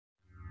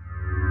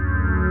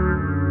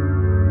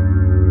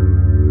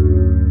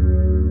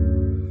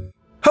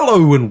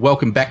Hello and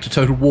welcome back to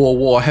Total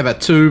War Warhammer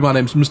 2. My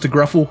name's Mr.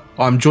 Gruffle.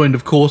 I'm joined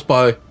of course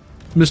by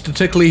Mr.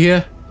 Tickly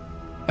here.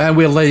 And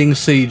we're laying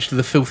siege to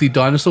the filthy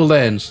dinosaur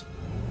lands.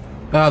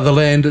 The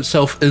land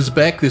itself is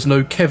back. There's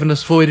no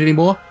cavernous void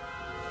anymore.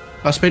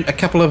 I spent a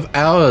couple of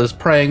hours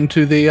praying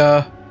to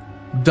the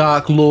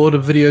Dark Lord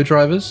of video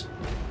drivers.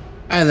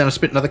 And then I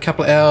spent another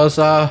couple of hours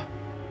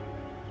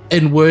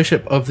in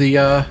worship of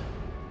the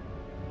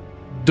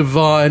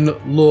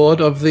Divine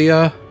Lord of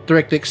the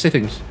DirectX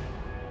settings.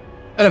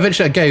 And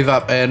eventually I gave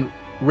up and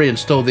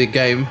reinstalled the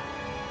game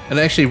and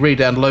actually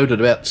re-downloaded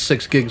about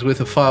 6 gigs worth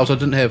of files I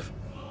didn't have.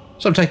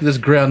 So I'm taking this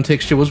ground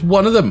texture was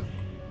one of them.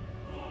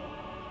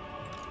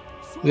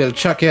 We gotta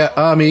chuck our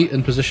army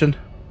in position.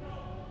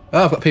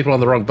 Oh, I've got people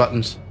on the wrong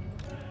buttons.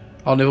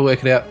 I'll never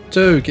work it out.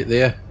 Get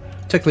there.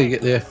 Tickly,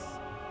 get there.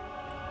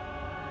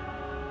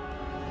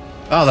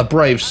 The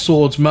brave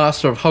swords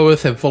master of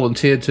Hoeth have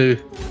volunteered to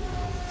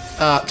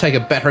take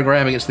a battering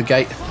ram against the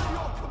gate.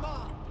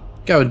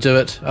 Go and do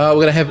it. We're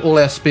going to have all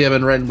our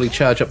spearmen randomly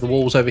charge up the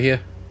walls over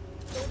here.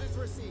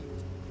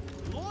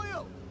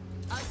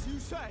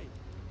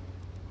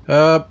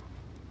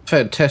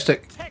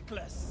 Fantastic.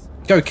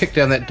 Go kick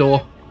down that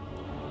door.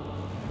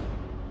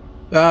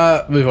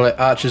 Move all our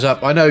archers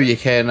up. I know you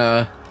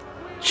can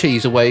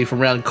cheese away from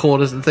round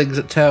corners and things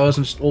at towers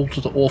and just all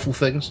sorts of awful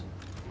things.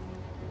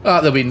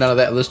 There'll be none of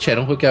that on this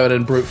channel. We're going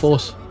in brute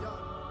force.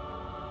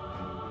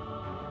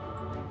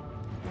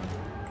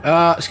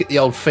 Let's get the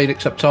old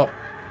Phoenix up top.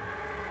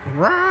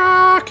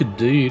 Rock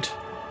indeed.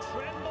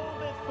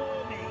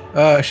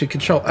 Actually,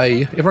 control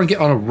A. Everyone get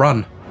on a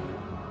run.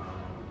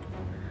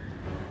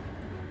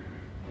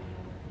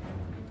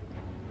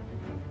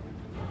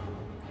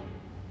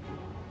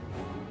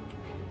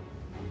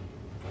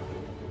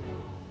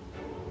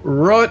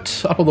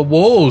 Right, up on the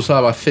walls.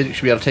 I think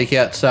should be able to take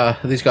out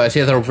these guys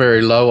here. They're all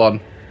very low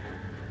on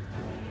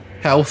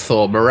health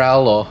or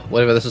morale or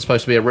whatever this is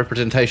supposed to be a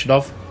representation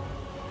of.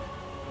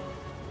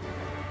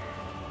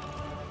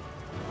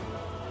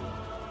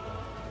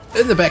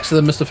 In the backs of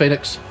them, Mr.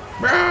 Phoenix.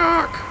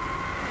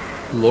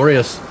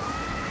 Glorious.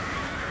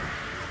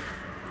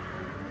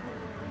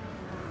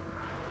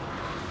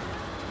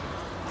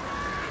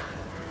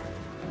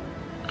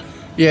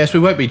 Yes, we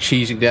won't be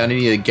cheesing down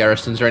any of the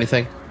garrisons or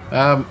anything.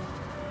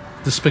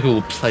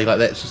 Despicable play like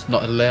that is just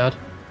not allowed.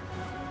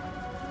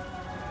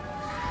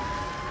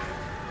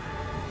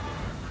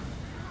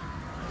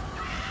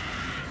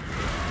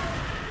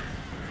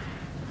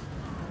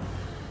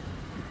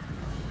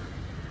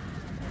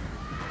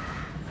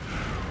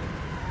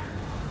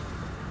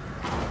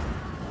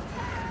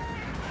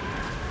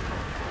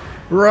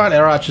 Right,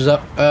 our archers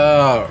up.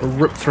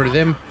 Rip through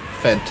them.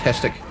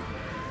 Fantastic.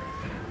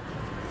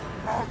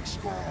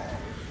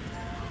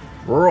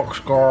 Rock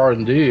scar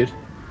indeed.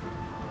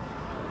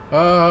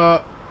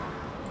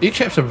 You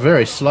chaps are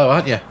very slow,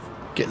 aren't you?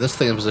 Get this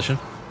thing in position.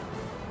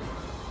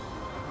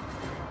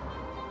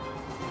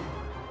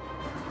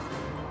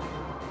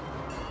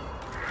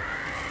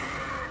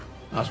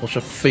 Let's watch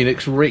a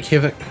Phoenix wreak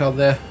havoc on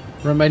their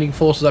remaining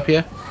forces up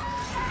here.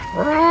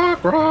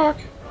 Rock, rock.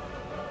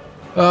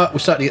 We're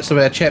starting to get some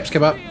of our chaps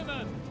come up.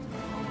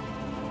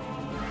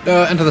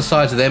 Into the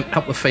sides of them,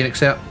 help the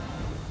Phoenix out.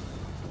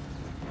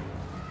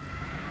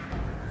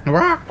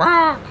 Rock,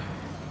 rock.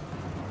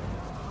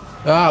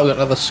 We've got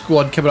another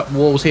squad coming up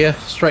walls here,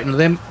 straight into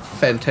them.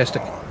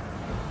 Fantastic.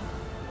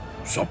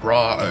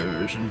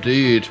 Surprise,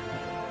 indeed.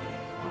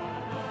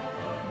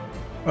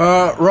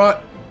 Right.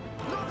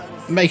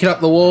 Making up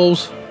the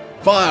walls.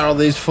 Fire on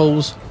these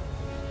fools.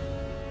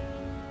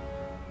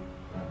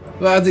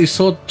 These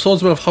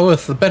swordsmen of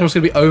Hoeth, the battle's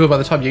going to be over by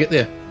the time you get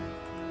there.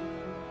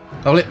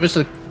 I'll let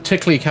Mr.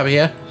 Tickly come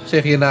here, see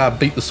if he can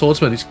beat the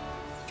swordsman. He's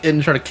in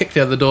trying to kick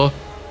down the door.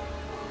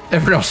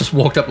 Everyone else just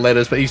walked up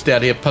ladders, but he's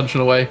down here punching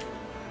away.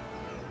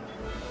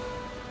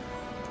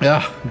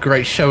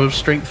 Great show of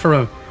strength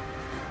from him.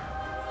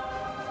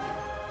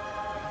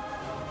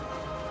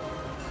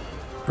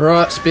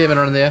 Right, spearmen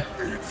are in there.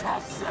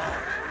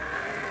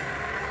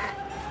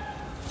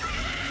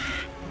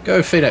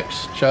 Go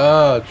Phoenix,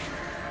 charge.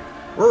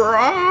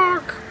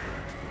 Rock!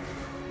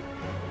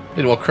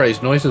 Need more crazy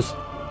noises.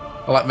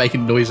 I like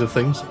making noise of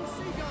things.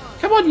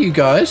 Come on, you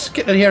guys,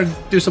 get in here and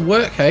do some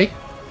work, hey?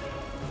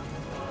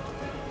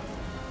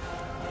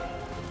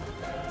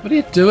 What are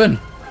you doing?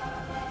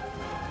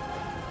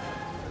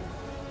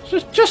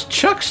 Just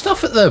chuck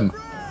stuff at them.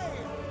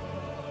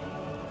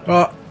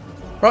 Right,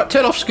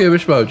 turn off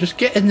skirmish mode. Just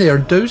get in there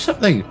and do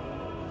something.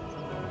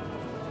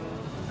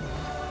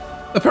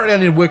 Apparently I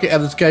need to work out how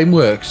this game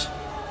works.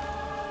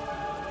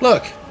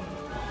 Look.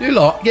 You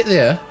lot, get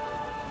there.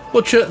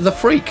 Butcher the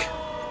freak.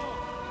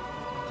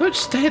 Don't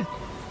stand.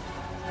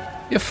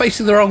 You're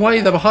facing the wrong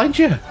way, they're behind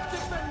you.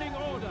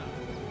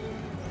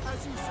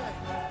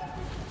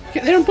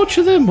 Get there and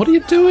butcher them. What are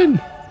you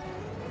doing?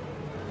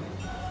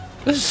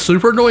 This is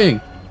super annoying.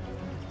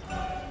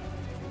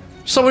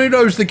 Someone who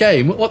knows the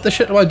game, what the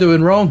shit am I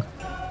doing wrong?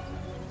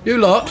 You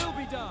lot,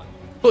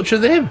 butcher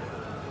them.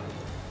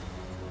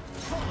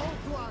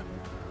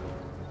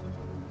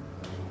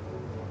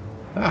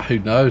 Who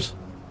knows?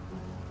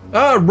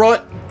 Ah,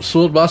 right!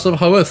 Swordmaster of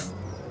Hoeth.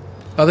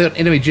 Oh, they got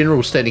enemy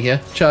generals standing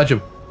here. Charge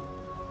him.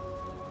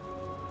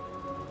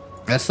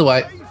 That's the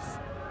way.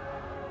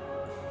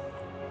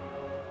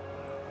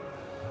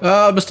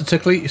 Ah, Mr.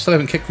 Tickley, you still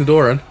haven't kicked the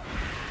door in.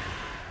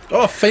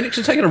 Oh, Phoenix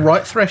is taking a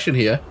right thrash in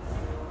here.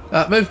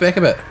 Move back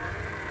a bit.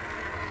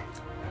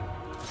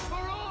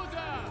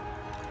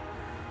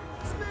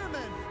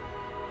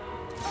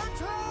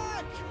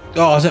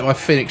 Oh, is that my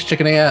Phoenix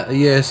chickening out?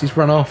 Yes, he's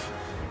run off.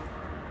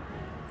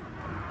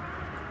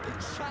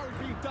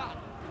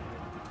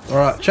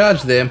 Alright,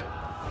 charge them.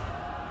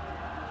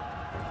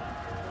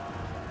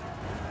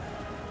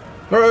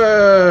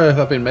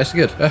 I've been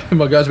massacred.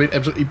 My guy's been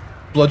absolutely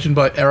bludgeoned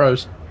by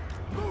arrows.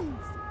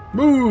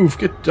 Move!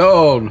 Get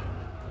down!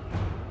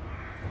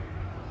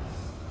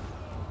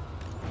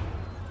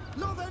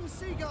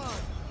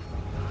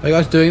 Are you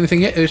guys doing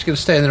anything yet? Or are you just going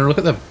to stand there and look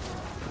at them?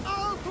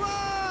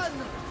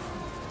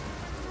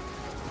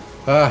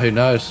 Ah, who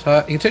knows?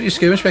 You can turn your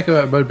skirmish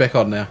mode back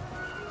on now.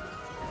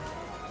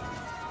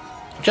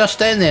 Just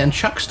stand there and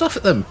chuck stuff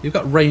at them. You've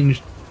got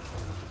ranged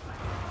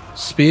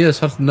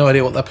spears. I have no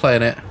idea what they're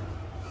playing at.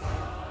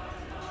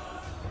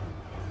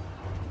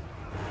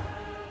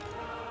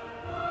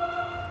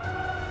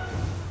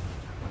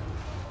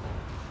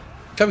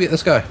 Come get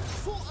this guy.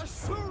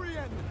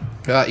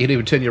 You didn't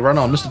even turn your run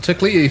on. Mr.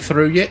 Tickley, are you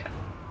through yet?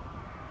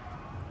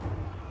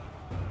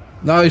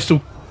 No, he's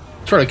still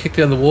trying to kick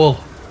down the wall.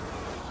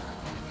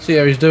 See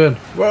how he's doing.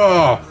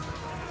 Whoa!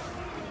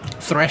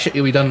 Thrash it,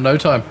 you'll be done in no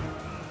time.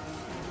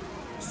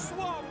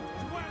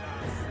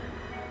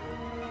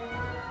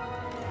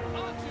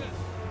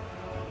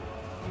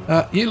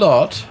 You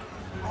lot.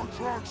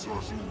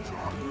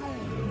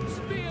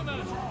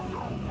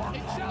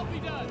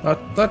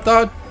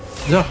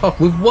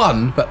 We've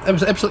won, but that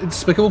was an absolutely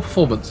despicable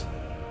performance.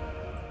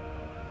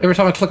 Every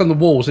time I click on the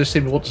walls, they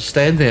seem to want to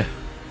stand there.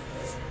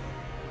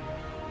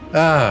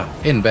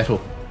 End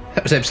battle.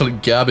 That was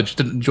absolute garbage.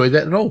 Didn't enjoy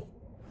that at all.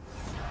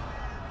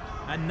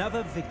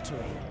 Another victory.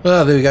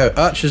 There we go.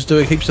 Archer's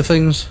doing heaps of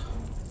things.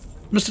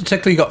 Mr.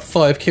 Tickley got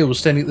 5 kills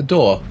standing at the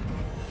door.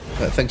 I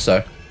don't think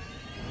so.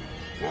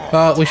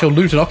 We shall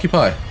loot and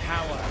occupy.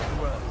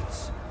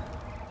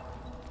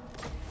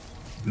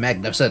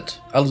 Magnificent.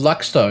 A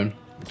luckstone.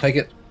 Take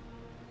it.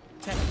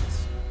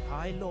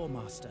 High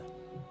Lawmaster.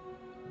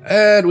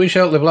 And we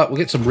shall level up. We'll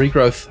get some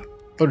regrowth.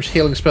 Bunch of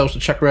healing spells to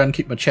chuck around and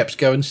keep my chaps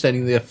going,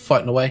 standing there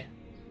fighting away.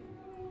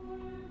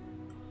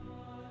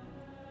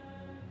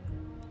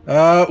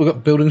 We've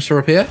got buildings to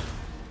repair.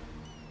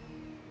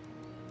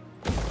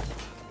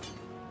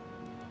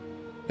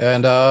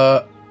 And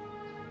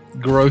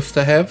growth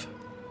to have.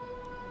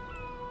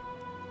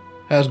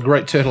 How's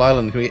Great Turtle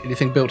Island? Can we get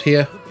anything built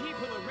here?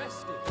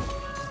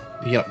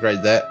 You can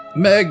upgrade that.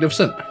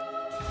 Magnificent!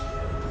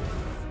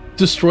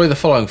 Destroy the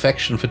following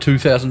faction for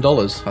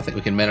 $2,000. I think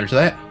we can manage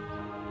that.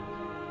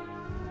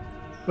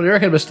 What do you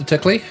reckon, Mr.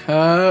 Tickley?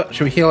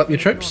 Should we heal up your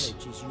troops?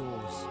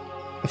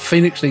 The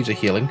Phoenix needs a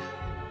healing.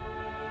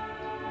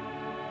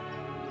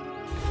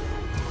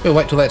 We'll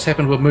wait till that's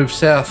happened, we'll move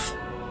south.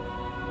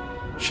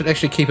 Should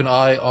actually keep an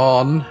eye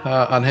on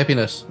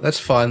unhappiness. That's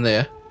fine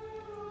there.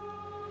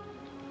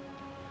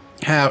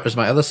 How is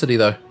my other city,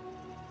 though?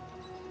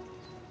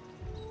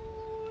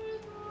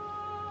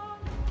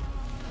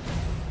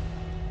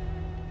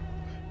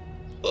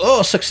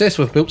 Oh, success!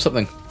 We've built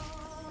something.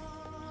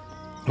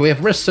 We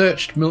have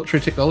researched military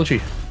technology.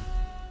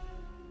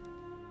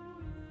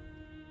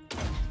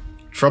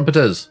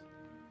 Trumpeters.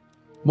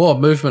 More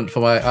movement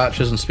for my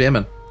archers and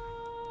spearmen.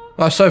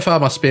 So far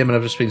my spearmen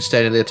have just been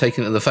standing there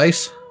taking it in the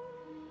face.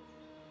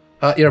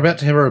 You're about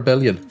to have a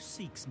rebellion.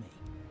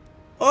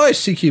 I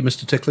seek you,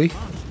 Mr. Tickley.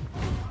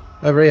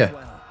 Over here.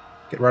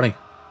 Get running.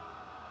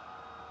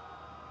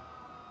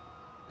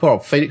 Poor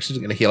old Phoenix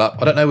isn't going to heal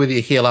up. I don't know whether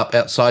you heal up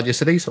outside your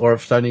cities or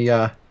if it's only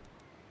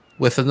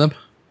within them.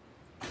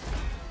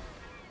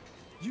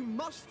 You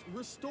must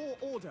restore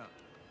order.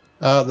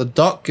 The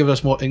dock gives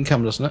us more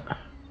income, doesn't it?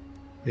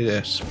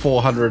 Yes,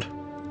 400.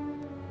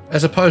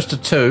 As opposed to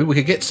 2, we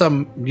could get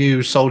some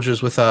new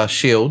soldiers with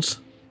shields.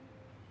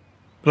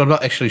 But I'm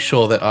not actually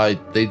sure that I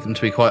need them,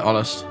 to be quite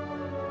honest.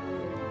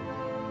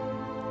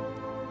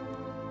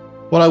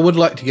 What I would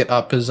like to get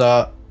up is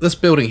this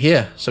building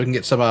here, so we can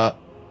get some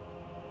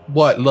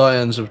white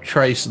lions of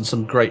trace and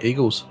some great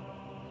eagles.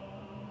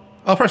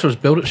 I'll perhaps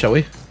just build it, shall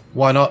we?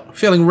 Why not?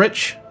 Feeling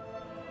rich?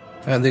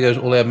 And there goes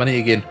all our money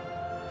again.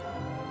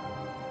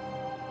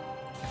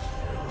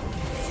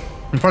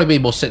 It'd probably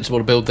be more sensible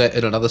to build that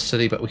in another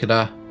city, but we could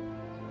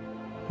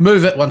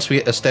move it once we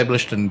get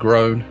established and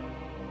grown.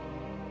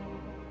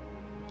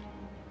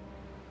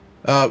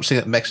 See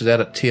that maxes out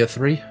at tier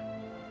 3.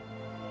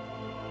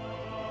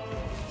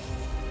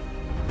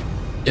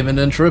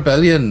 Imminent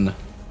rebellion.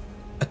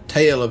 A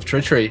tale of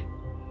treachery.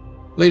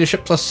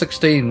 Leadership plus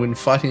 16 when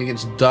fighting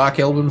against dark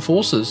elven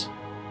forces.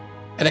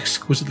 An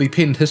exquisitely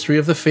penned history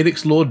of the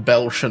Phoenix Lord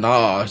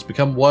Belshazzar has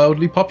become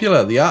wildly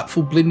popular. The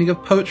artful blending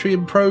of poetry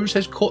and prose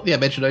has caught the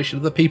imagination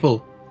of the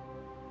people.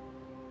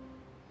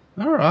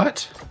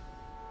 Alright.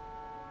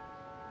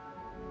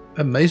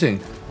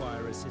 Amazing.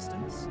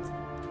 assistance?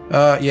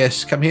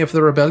 Yes, come here for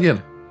the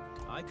rebellion.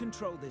 I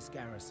control this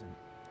garrison.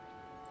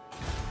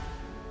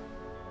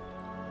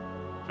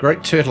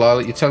 Great Turtle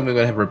Island, you're telling me we're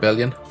going to have a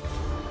rebellion?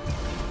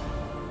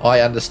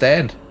 I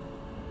understand.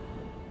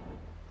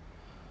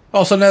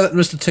 Oh, so now that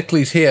Mr.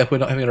 Tickley's here, we're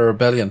not having a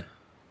rebellion.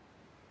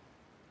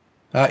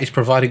 He's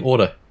providing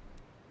order.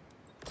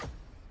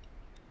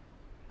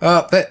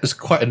 That is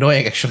quite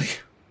annoying, actually.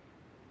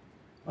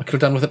 I could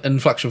have done with an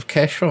influx of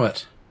cash from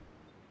it.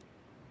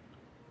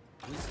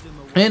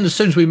 And as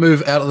soon as we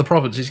move out of the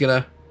province, he's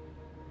going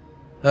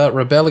to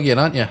rebel again,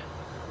 aren't you?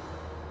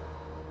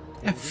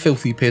 You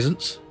filthy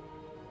peasants.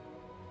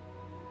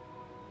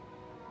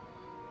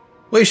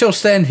 We shall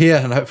stand here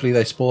and hopefully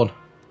they spawn.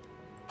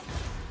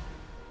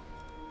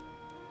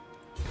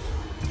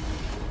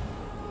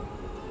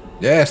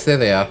 Yes, there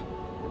they are.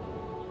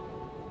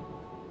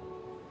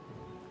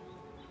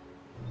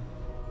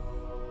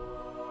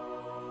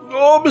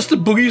 Oh,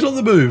 Mr. Boogie's on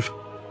the move.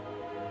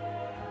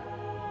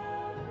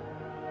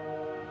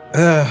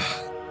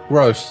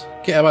 Gross.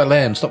 Get out of my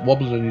land. Stop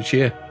wobbling in your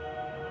chair.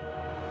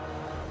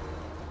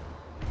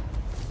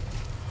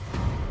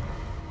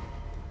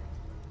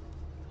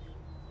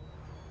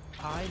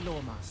 High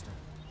Lawmaster.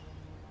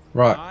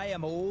 Right. I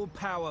am all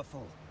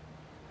powerful.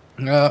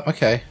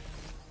 Okay.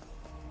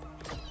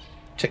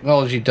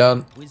 Technology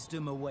done.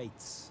 Wisdom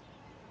awaits.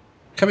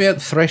 Come here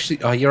and thresh the...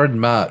 Oh, you're in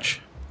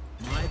March.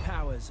 My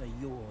powers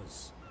are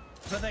yours.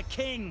 For the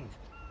king.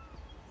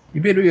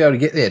 You better be able to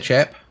get there,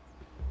 chap.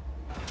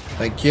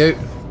 Thank you.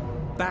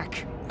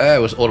 Back. It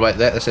was automate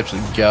that. That's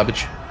absolute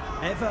garbage.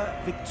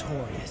 Ever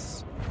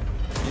victorious.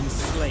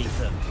 Enslave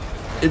them.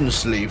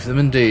 Enslave them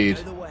indeed.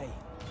 Know the way.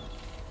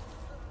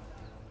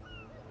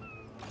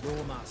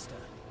 Lawmaster.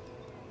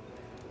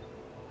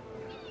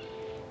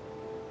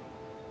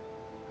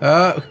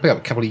 We can pick up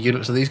a couple of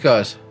units of these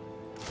guys.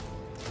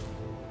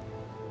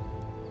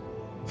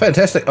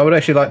 Fantastic. I would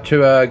actually like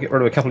to get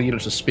rid of a couple of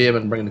units of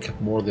spearmen and bring in a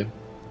couple more of them.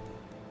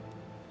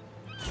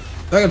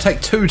 They're going to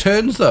take 2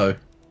 turns though.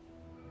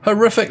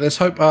 Horrific. Let's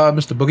hope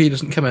Mr. Boogie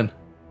doesn't come in.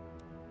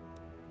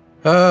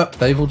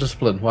 Naval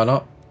discipline. Why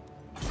not?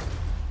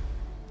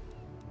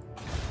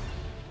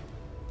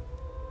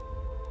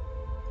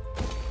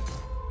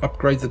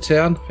 Upgrade the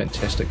town.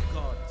 Fantastic.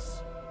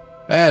 Gods.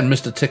 And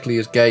Mr. Tickley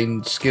has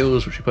gained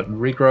skills which we put in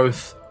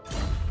regrowth.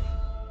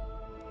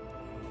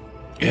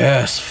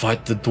 Yes,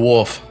 fight the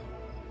dwarf.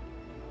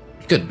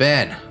 Good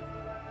man.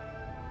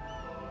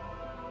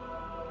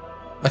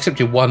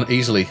 Except you won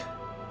easily.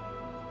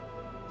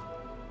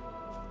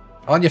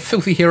 Aren't your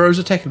filthy heroes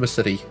attacking the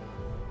city?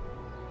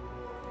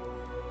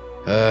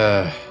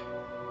 I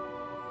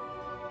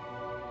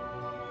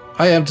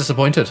am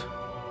disappointed.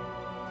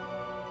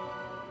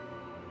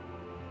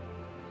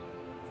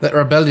 That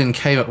rebellion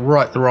came at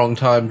right the wrong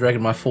time,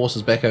 dragging my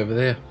forces back over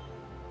there.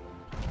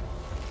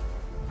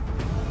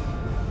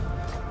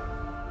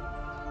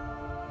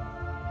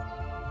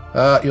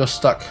 You're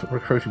stuck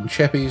recruiting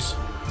chappies.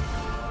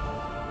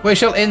 We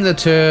shall end the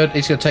turn.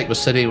 He's going to take the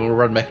city. We'll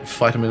run back and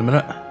fight him in a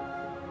minute.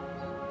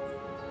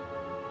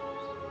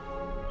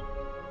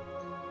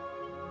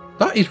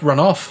 No, he's run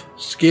off.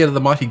 Scared of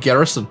the mighty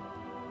garrison.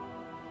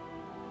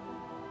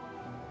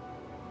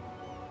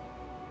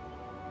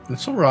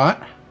 It's alright.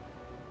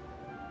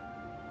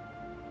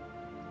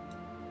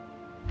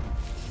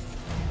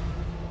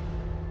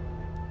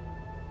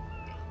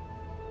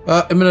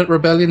 Imminent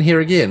rebellion here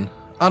again.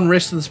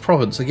 Unrest in this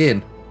province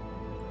again.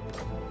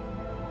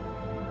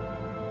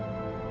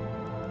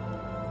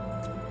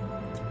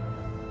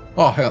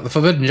 Oh, hang on. The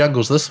Forbidden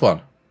Jungle's this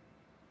one.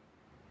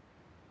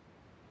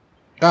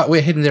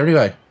 We're heading there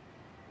anyway.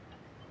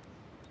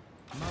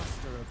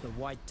 Master of the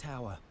White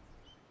Tower.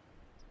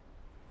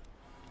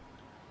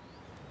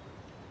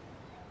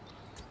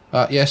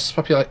 Yes,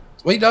 populate.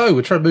 Wait, no,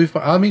 we're trying to move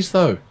my armies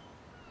though.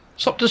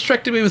 Stop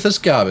distracting me with this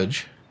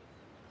garbage.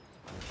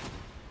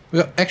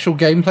 We've got actual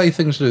gameplay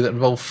things to do that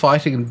involve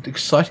fighting and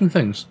exciting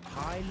things.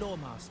 High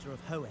Lawmaster of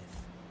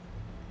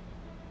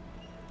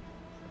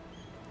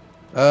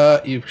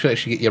Hoeth. You should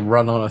actually get your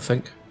run on, I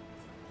think.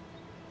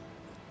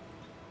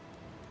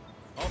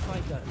 Off I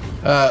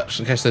go. Just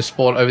in case they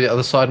spawn over the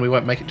other side and we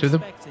won't make it to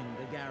them. Inspecting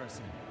the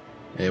garrison.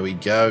 There we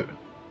go.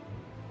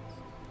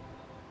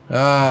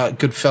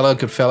 Good fella,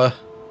 good fella.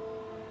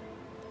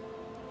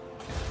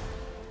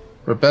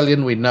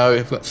 Rebellion, we know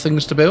we've got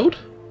things to build.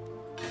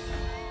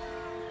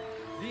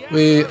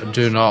 We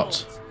do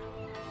not.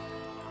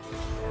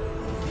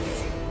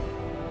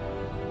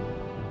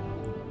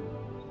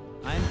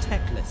 I am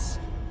Teclis,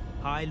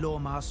 High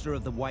Lawmaster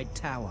of the White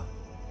Tower.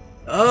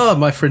 Ah,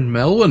 my friend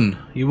Melwyn.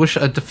 You wish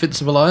a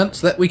defensive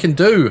alliance? That we can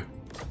do.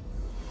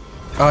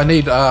 I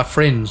need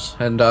friends,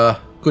 and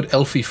good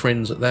elfie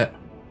friends at that.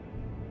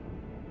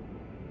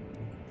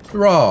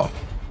 Hurrah!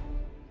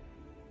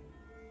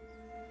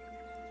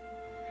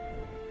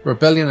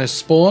 Rebellion has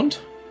spawned.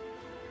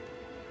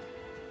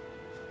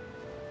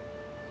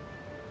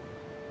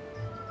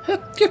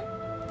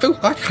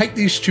 I hate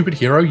these stupid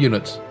hero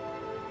units.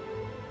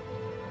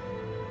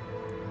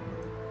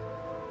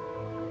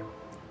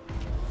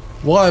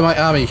 Why my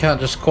army can't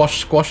just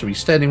squash him? He's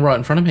standing right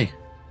in front of me.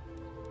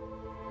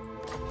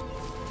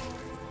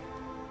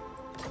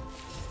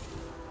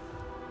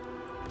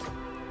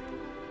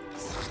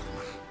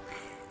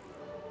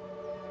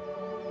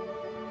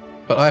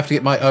 But I have to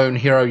get my own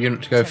hero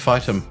unit to go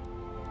fight him.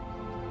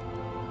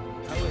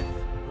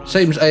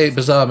 Seems a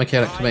bizarre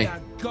mechanic to me.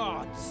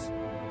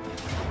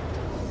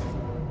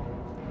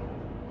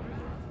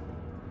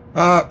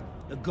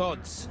 The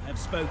gods have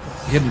spoken.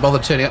 You didn't bother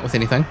turning up with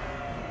anything.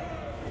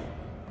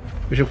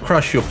 We shall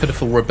crush your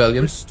pitiful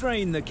rebellion.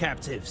 Restrain the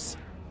captives.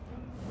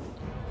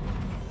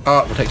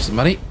 We'll take some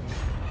money.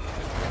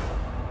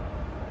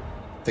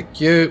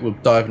 Thank you. We'll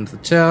dive into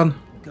the town.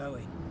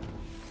 Going.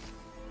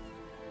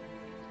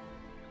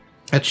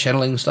 A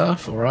channeling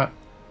staff, alright.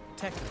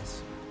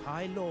 Teclis,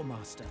 High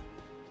Lawmaster.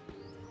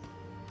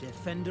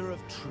 Defender of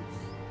truth.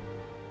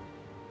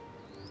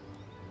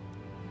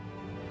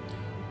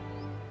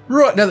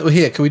 Right, now that we're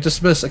here, can we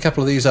dismiss a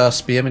couple of these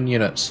spearmen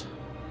units?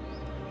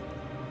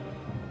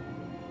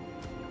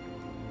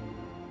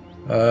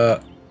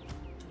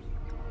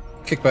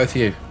 Kick both of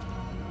you.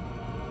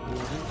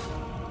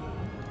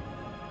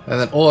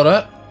 And then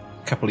order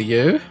a couple of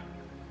you.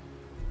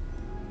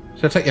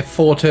 So it'll take you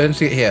 4 turns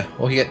to get here.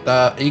 Or you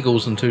get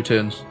eagles in 2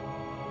 turns.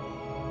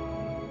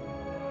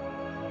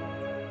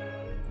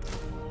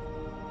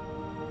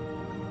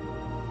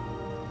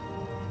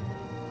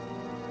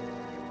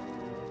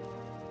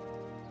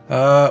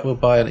 We'll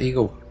buy an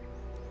eagle.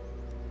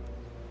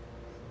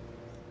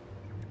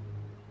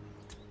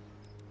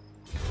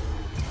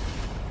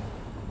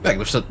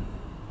 Magnificent.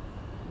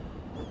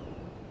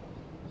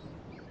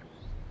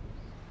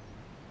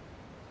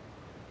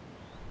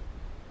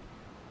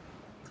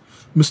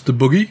 Mr.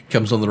 Boogie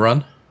comes on the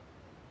run.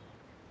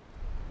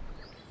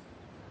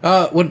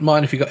 Wouldn't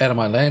mind if you got out of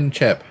my land,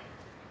 chap.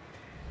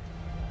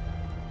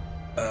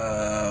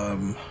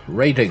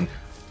 Raiding.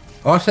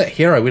 Oh, it's that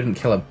hero. We didn't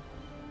kill him.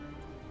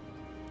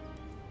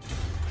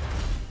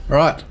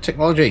 Right,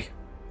 technology.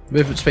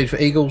 Movement speed for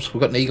eagles. We've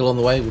got an eagle on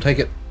the way. We'll take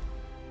it.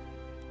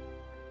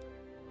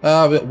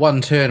 We've got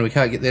 1 turn. We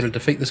can't get there to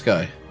defeat this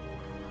guy.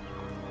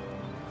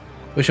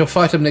 We shall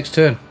fight him next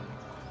turn.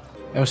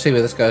 And we'll see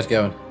where this guy's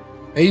going.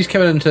 He's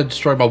coming in to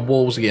destroy my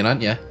walls again,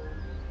 aren't you?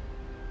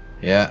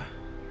 Yeah.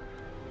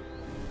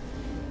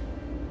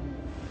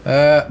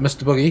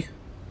 Mr. Boogie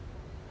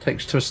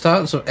takes to a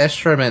stance of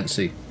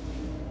astromancy.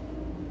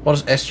 What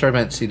does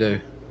astromancy do?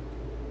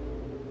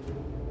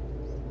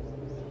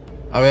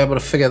 Are we able to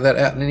figure that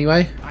out in any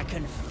way? I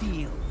can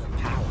feel the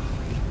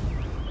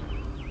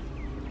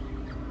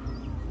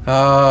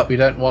power. We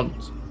don't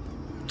want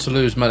to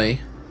lose money.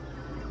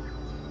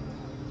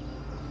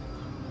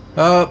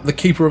 The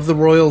keeper of the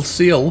royal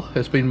seal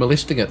has been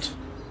molesting it.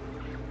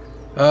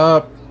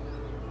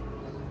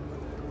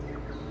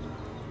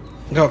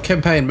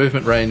 Campaign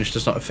movement range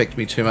does not affect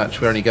me too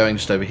much. We're only going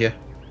just over here.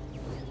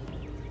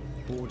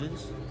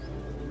 Orders.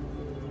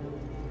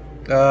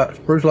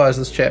 Brutalize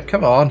this chap.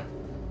 Come on.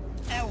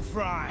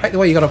 I hate the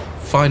way you gotta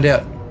find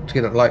out to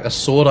get like a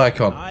sword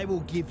icon. I will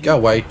give you Go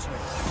away.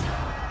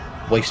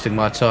 Wasting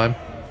my time.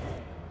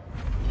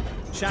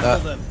 Shackle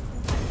them.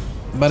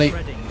 Money.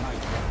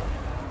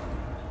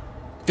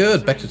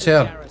 Good, back to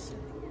town.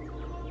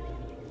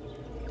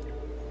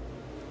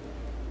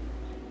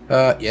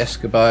 Yes,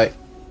 goodbye.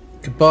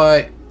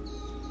 Goodbye.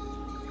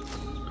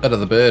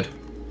 Another bird.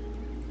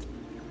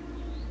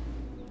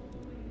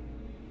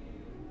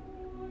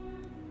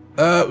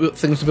 We've got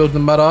things to build in the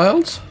Mud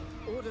Isles.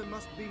 Order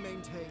must be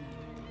maintained.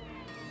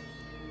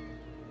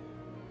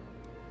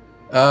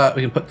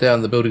 We can put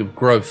down the building of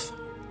growth.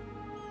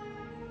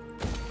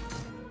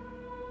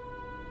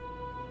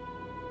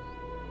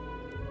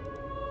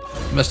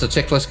 Mr.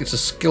 Teclis gets a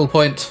skill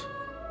point.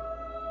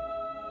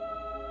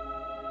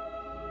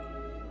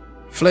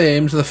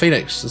 Flames of the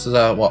Phoenix. This is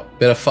our, what,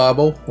 better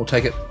fireball? We'll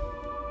take it.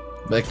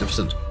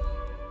 Magnificent.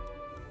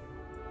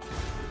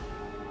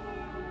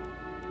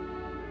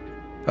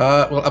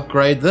 We'll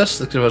upgrade this.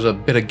 This gives us a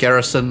better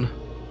garrison.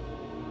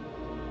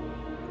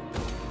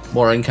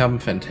 More income.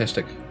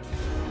 Fantastic.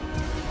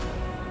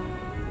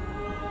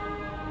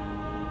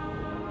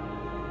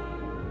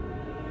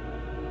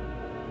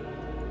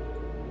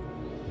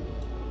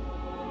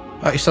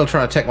 Oh, you're still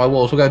trying to attack my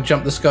walls. We'll go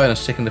jump this guy in a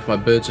second if my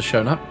birds are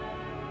shown up.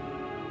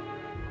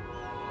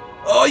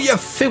 Oh, you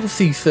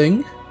filthy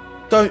thing!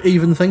 Don't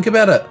even think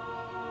about it.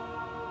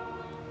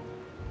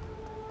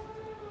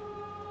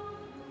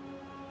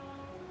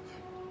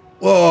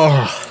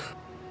 Oh.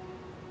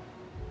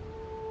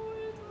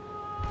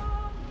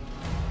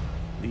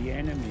 The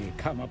enemy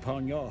come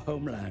upon your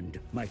homeland,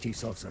 mighty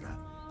sorcerer.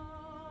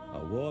 A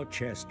war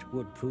chest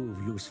would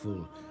prove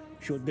useful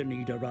should the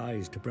need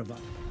arise to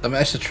provide.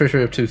 Amass a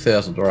treasury of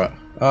 2,000,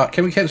 alright.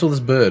 Can we cancel this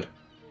bird?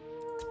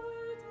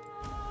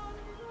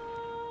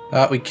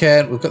 We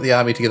can. We've got the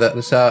army together.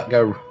 Let's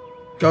go.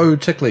 Go,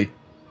 Tickly.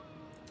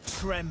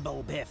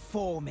 Tremble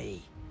before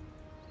me.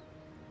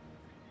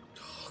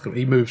 Oh,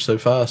 he moves so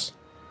fast.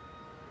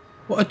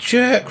 What a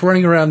jerk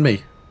running around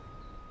me.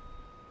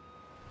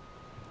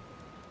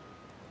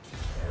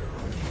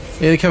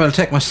 You gonna come and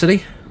attack my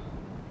city?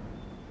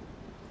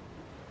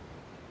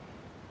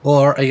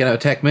 Or are you going to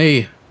attack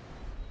me?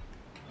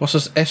 What's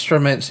this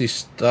astromancy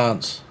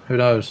stance? Who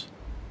knows?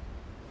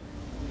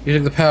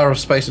 Using the power of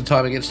space and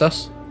time against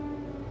us?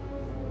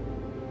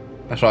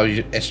 That's what I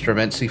use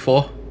astromancy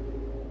for.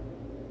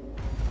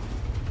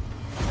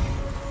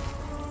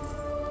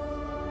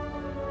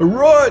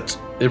 Right!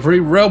 Every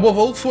realm of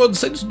Ulthuan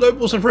sends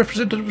nobles and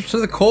representatives to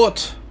the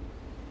court.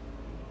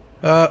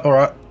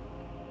 Alright.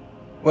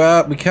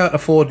 Well, we can't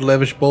afford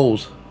lavish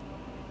balls.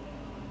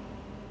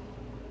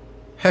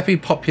 Happy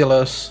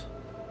populace.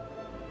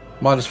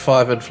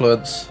 -5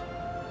 influence.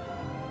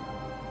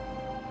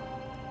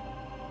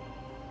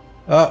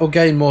 We'll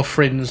gain more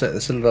friends at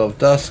the Citadel of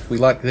Dusk. We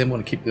like them,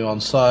 want to keep them on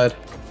side.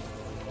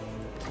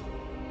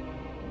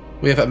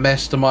 We have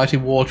amassed a mighty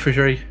war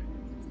treasury.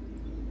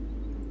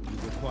 You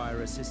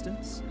require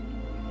assistance?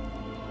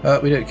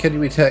 We don't. Can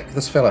you attack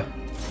this fella?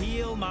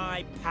 Feel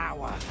my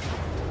power.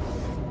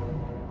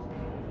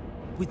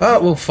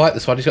 We'll fight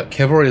this one. He's got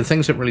cavalry and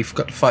things. Haven't really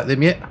got to fight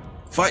them yet.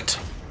 Fight!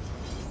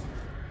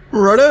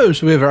 Righto,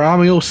 so we have our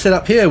army all set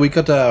up here. We've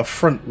got a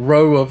front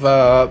row of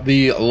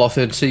the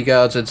Lothian Sea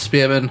Guards and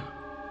Spearmen.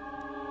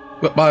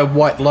 Got my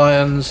White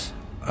Lions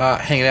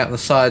hanging out on the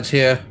sides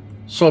here.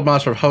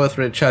 Swordmaster of Hoeth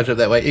in charge of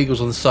that way.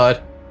 Eagles on the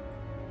side.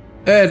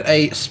 And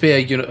a spear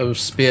unit of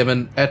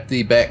Spearmen at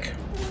the back.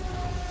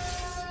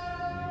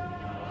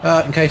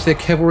 In case their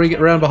cavalry get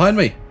around behind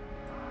me.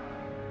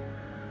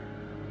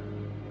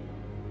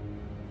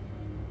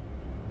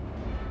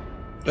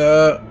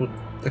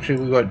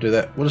 Actually, we won't do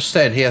that. We'll just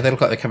stand here. They look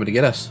like they're coming to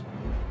get us.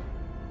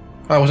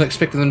 I wasn't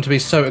expecting them to be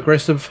so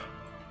aggressive.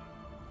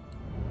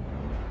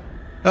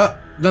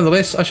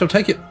 Nonetheless, I shall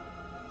take it.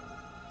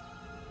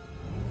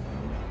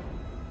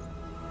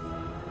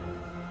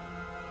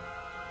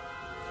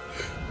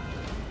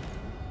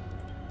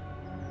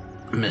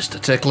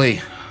 Mr.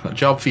 Tickley, a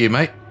job for you,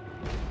 mate.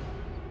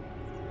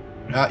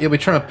 You'll be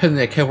trying to pin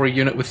their cavalry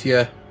unit with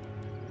your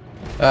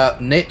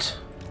net.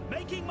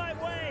 Making my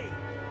way.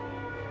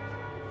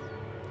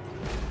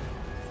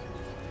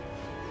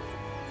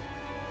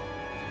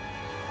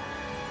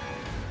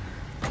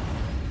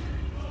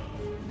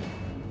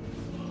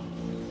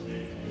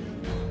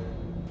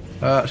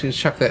 So you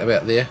chuck that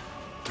about there.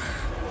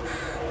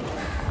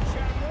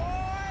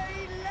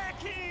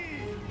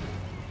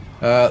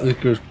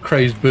 Look at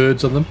crazed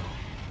birds on them.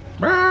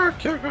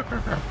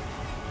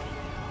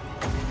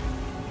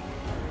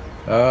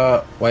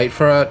 Wait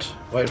for it.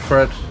 Wait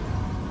for it.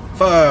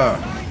 Fire!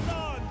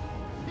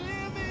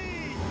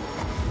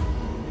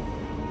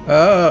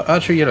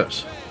 Archer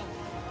units.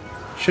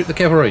 Shoot the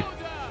cavalry.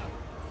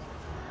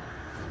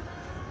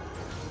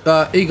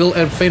 Eagle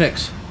and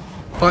Phoenix.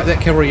 Fight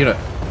that cavalry unit.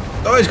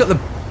 Oh, he's got the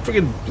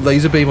friggin'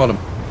 laser beam on him.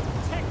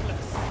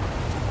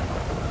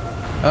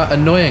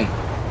 Annoying.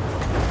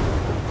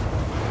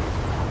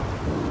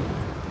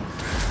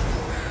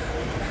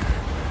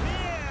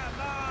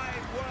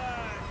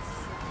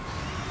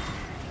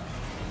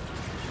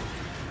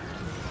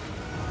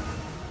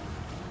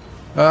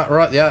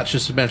 Right, the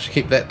archers have managed to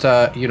keep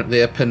that unit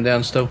there pinned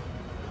down still.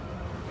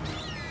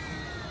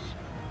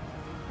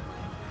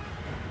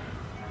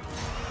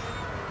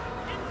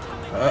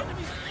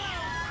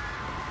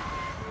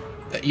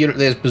 That unit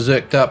there's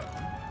berserked up.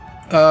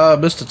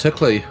 Mr.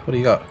 Tickley, what do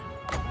you got?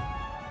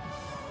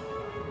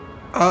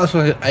 Oh, that's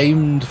like an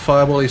aimed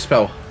fireball-y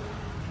spell.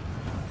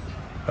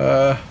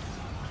 It's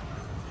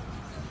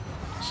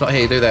not how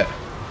you do that.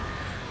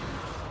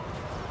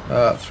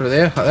 Through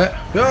there, like that.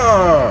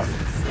 Yeah!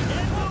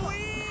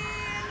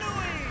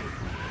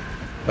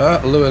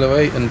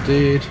 Louis,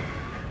 indeed.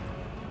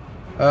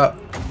 Oh,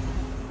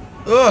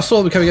 I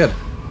saw them coming in.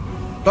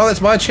 Oh,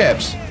 that's my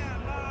chaps.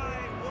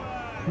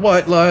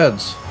 White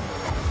Lions.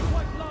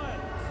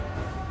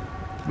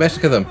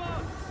 Massacre them.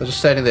 They're just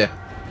standing there.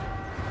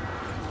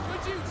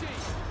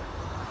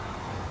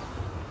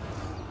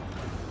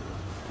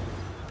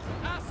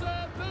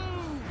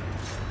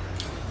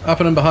 Up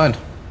and in behind.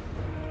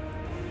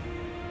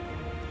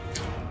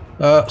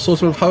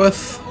 Swordsman of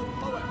Hoeth.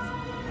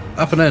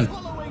 Up and in.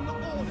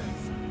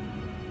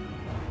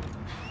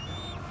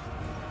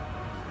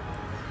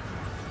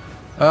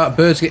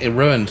 Birds getting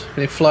ruined. Can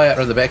they fly out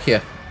around the back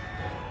here?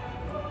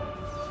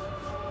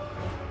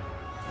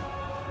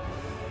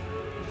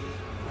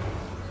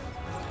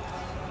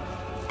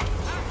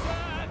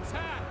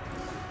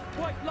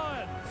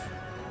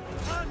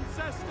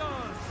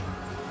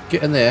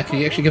 Get in there. Can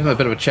you actually give them a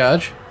bit of a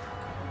charge?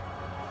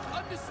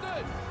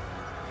 Understood.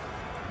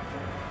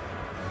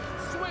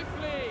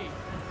 Swiftly.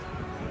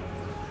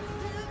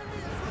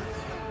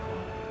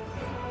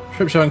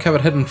 Troops have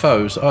uncovered hidden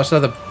foes. Oh, it's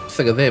another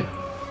thing of them.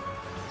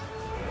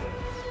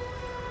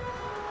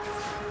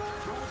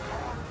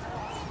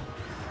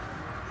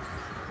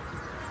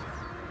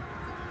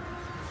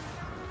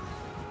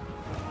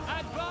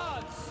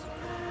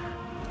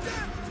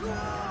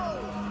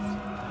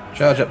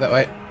 Charge up that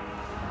way.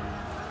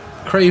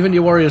 Craven,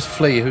 your warriors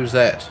flee. Who's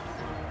that?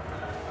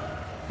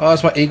 Oh,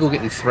 that's my eagle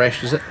getting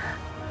thrashed, is it?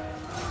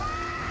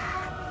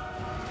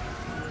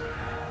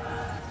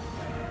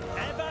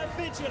 Ever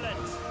vigilant.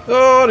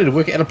 Oh, I need to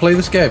work out how to play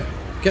this game.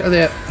 Get in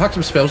there. Huck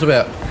some spells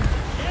about.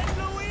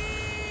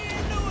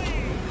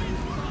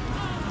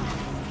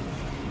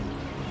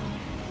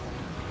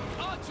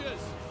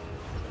 Archers!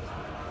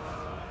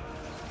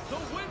 The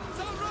winds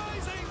are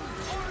rising!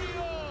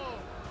 Oriole!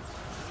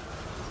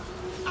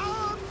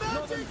 Our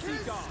Northern magic is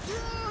Seagull.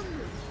 strong!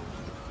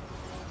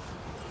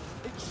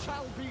 It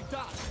shall be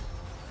done!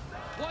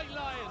 White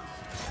lions!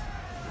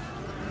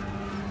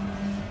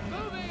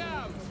 Moving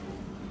out!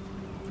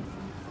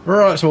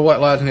 Right, so White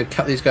Lions going to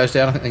cut these guys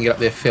down. I think they can get up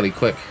there fairly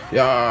quick.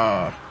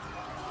 Yeah.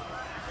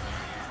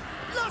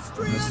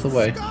 Lustrian That's the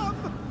way. scum!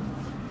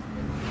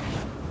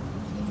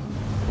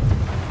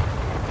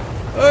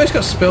 Oh, he's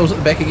got spells at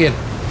the back again.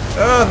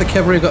 Oh, the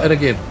cavalry got it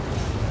again.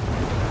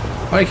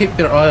 I need to keep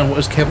an eye on what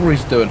his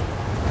cavalry's doing.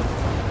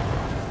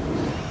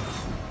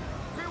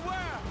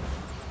 Beware!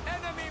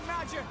 Enemy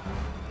magic!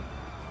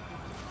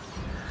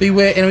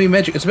 Beware enemy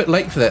magic. It's a bit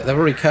late for that. They've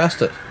already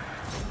cast it.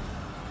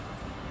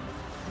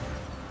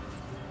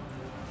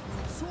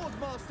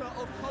 Swordmaster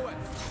of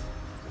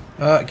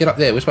poets! Get up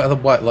there. Where's my other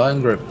White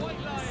Lion group? White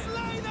lions!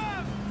 Slay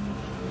them!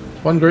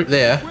 One group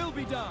there. Will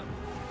be done!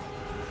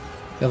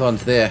 The other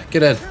one's there.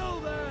 Get in. Kill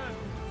them!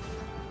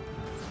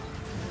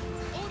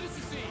 Orders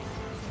to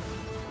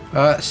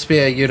see!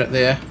 Spear unit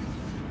there.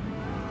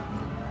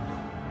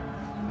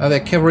 Are their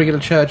cavalry going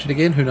to charge it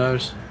again? Who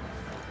knows?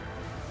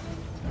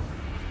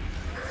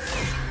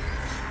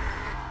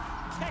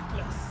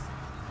 Techless!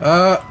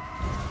 Uh,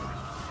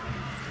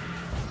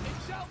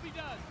 It shall be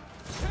done!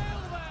 Kill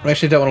them! I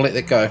actually don't want to let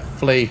that go.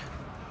 Flee.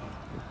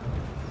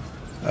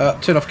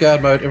 Turn off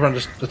guard mode. Everyone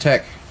just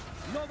attack.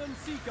 Northern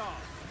Seagull!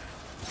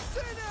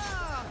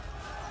 Sinner!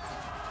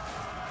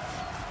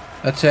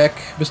 Attack.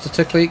 Mr.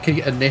 Tickley, can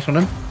you get a net on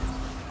him?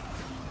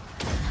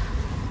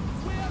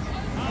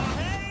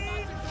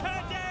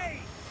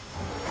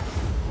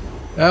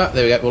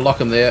 There we go. We'll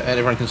lock him there and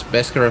everyone can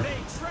massacre him. They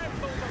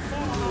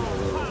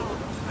tremble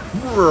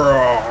before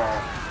our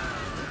power!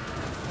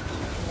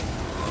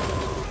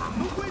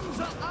 The winds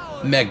are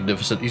ours!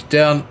 Magnificent. He's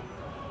down.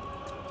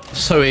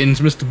 So ends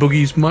Mr.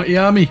 Boogie's mighty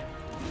army.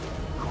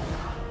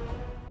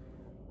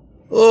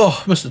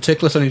 Oh, Mr.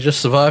 Tickless only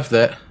just survived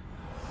that.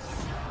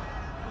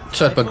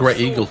 Shot by Great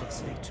Eagle.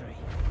 This victory.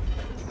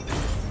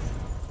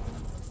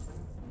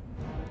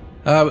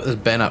 With this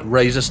banner,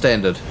 Razor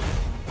Standard.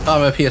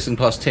 Armor piercing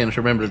plus 10. Just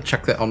remember to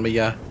chuck that on me.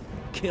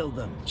 Kill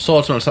them.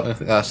 Swordsman or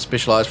something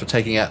specialised for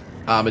taking out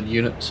armoured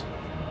units.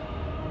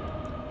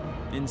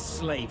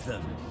 Enslave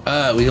them.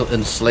 We'll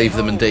enslave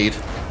them indeed.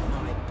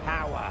 My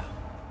power.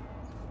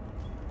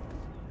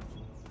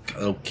 A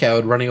little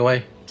coward running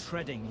away.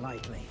 Treading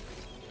lightly.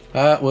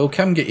 We'll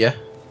come get you.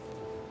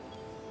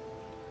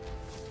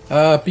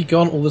 Be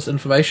gone all this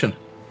information.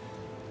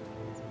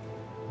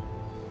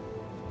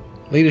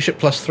 Leadership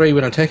plus 3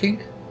 when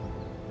attacking.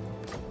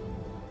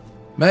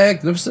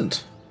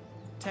 Magnificent.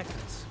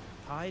 Techless,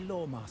 High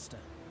Lawmaster.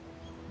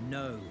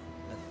 No.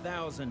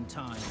 1,000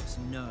 times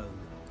no.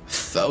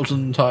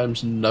 1,000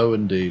 times no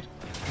indeed.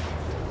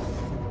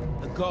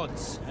 The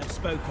gods have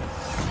spoken.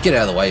 Get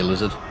out of the way,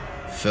 lizard.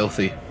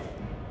 Filthy.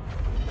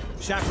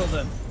 Shackle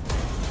them.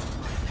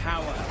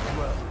 Power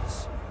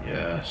grows.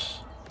 Yes.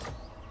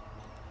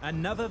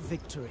 Another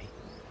victory.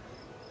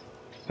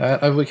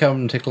 Over we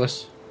come,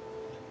 Tickless.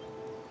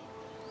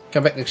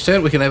 Come back next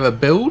turn, we can have a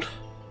build.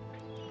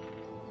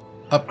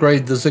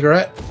 Upgrade the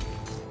ziggurat.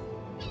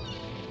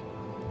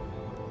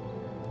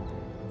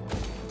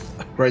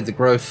 Upgrade the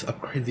growth,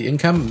 upgrade the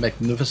income.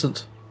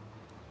 Magnificent.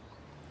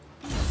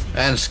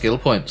 And skill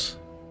points.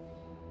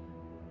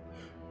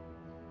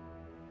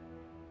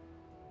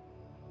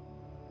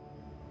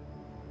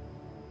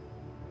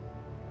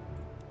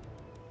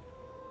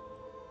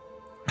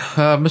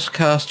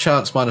 Miscast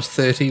chance minus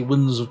 30,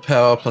 winds of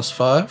power plus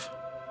 5.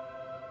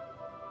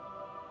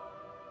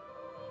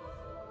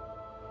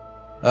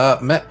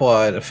 Map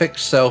wide,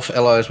 affects self,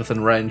 allies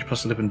within range,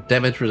 plus 11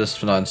 damage resist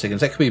for 9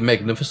 seconds. That could be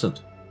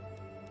magnificent.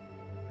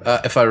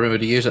 If I remember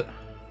to use it.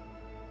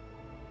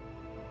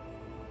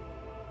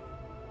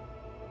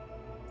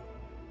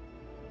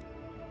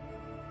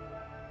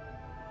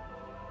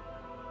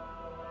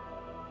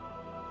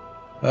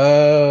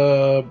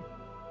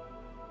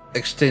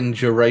 Extend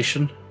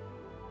duration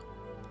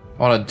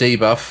on a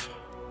debuff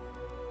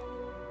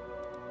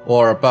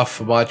or a buff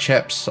for my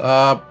chaps.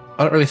 I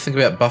don't really think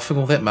about buffing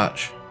all that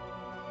much.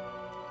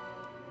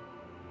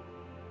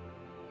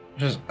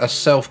 Just a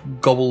self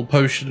gobble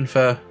potion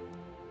for.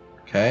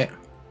 Okay.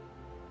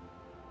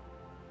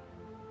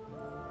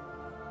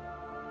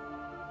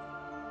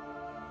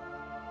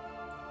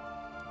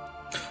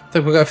 I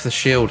think we'll go for the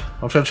shield.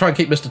 I'm going to try and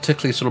keep Mr.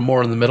 Tickley sort of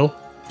more in the middle.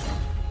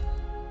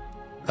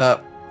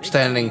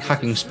 Standing,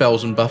 hucking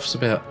spells and buffs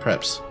about,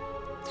 perhaps.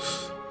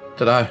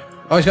 Dunno.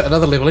 Oh, he's got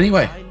another level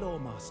anyway. High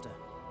Lawmaster.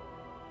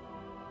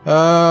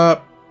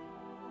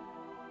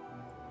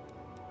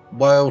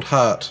 Wild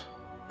Heart.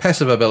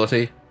 Passive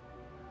ability.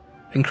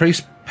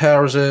 Increase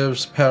power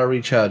reserves, power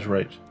recharge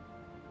rate.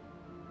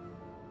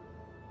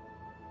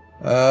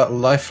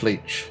 Life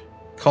Leech.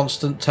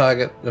 Constant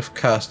target of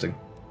casting.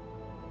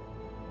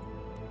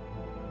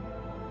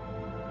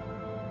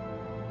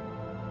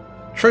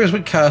 Triggers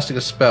when casting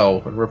a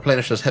spell and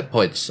replenishes hit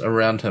points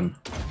around him.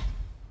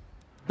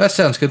 That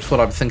sounds good for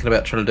what I'm thinking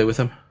about trying to do with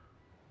him.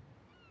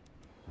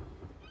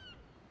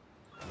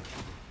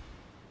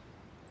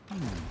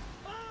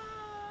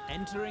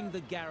 Entering the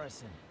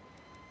garrison.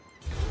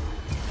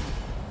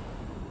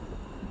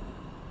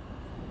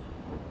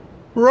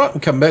 Right, we'll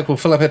come back, we'll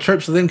fill up our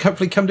troops, and then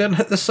hopefully come down and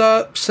hit this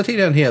city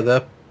down here,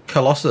 the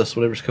Colossus,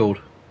 whatever it's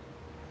called.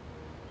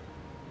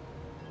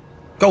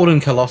 Golden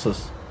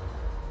Colossus.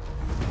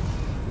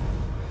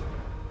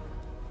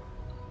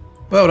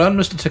 Well done,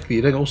 Mr. Tickly,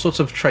 you're doing all sorts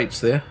of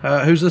traits there.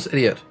 Who's this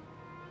idiot?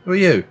 Who are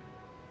you?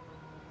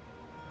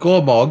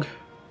 Gormog.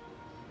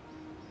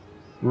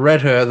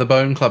 Redher, the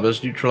Bone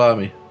Clubbers, neutral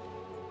army.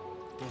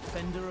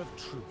 Defender of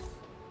truth.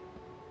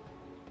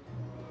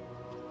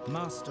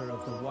 Master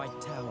of the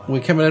White Tower.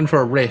 We're coming in for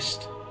a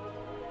rest.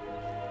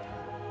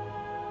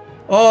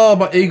 Oh,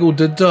 my eagle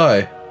did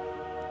die.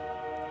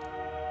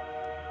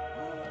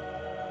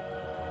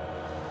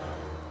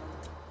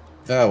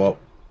 Oh well.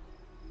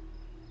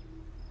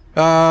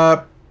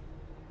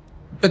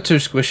 Bit too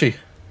squishy.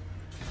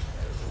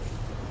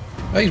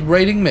 Oh, he's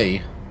raiding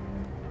me.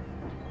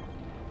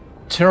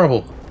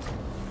 Terrible.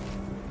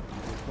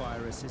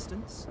 Require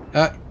assistance?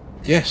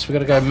 Yes, we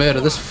gotta go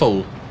murder this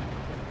fool.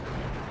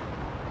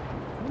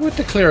 We're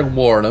declaring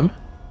war on him.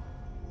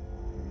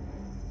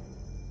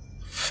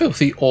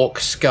 Filthy orc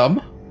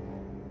scum.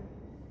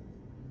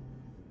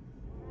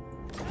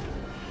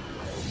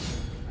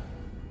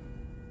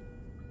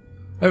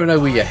 I don't know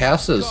where your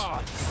house is.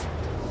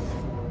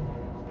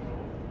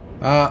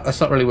 That's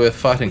not really worth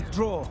fighting.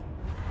 Draw.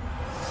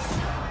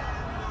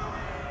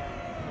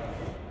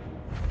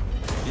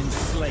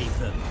 Enslave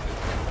them.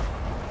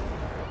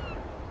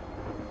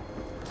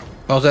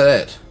 Oh, is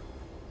that it?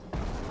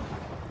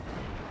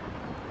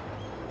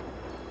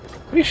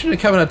 You should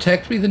have come and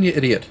attacked me then, you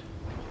idiot.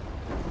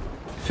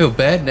 Feel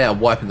bad now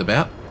wiping them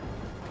out.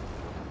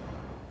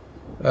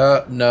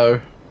 No.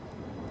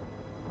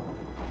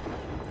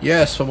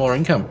 Yes, for more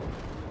income.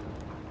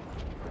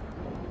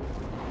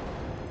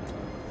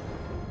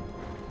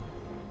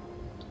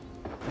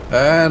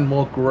 And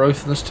more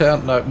growth in this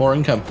town. No, more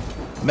income.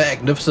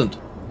 Magnificent.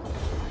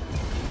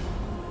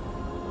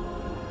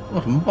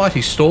 What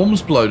mighty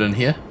storms blowed in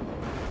here.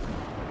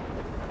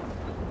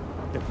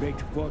 The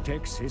great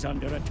vortex is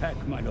under attack,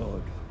 my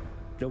lord.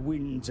 The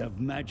winds of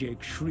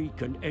magic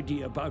shriek and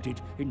eddy about it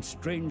in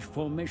strange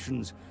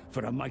formations,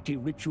 for a mighty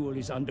ritual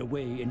is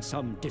underway in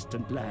some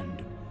distant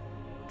land.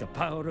 The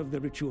power of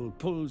the ritual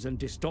pulls and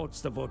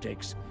distorts the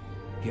vortex,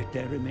 yet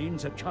there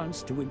remains a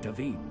chance to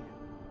intervene.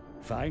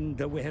 Find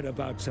the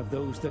whereabouts of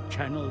those that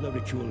channel the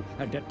ritual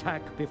and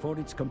attack before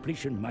its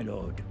completion, my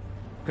lord.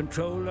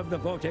 Control of the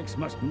vortex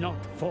must not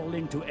fall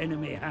into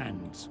enemy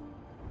hands.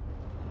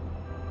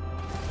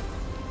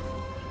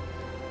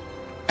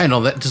 And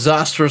on that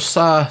disastrous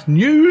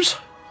news,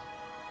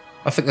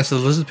 I think that's the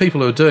lizard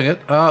people who are doing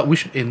it. We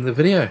should end the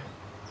video.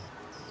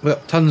 We've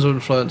got tons of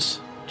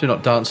influence. Do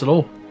not dance at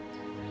all.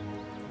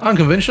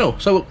 Unconventional.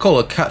 So we'll call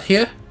a cut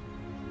here.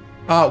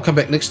 I'll come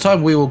back next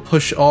time. We will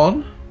push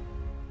on.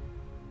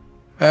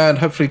 And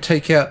hopefully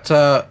take out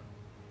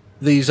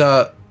these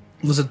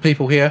lizard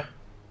people here.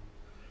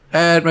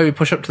 And maybe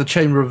push up to the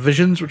Chamber of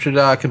Visions, which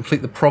would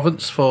complete the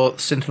province for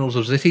Sentinels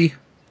of Xeti.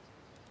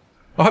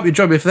 I hope you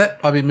joined me for that.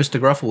 I've been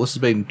Mr. Gruffle. This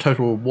has been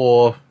Total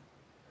War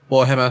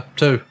Warhammer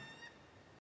 2.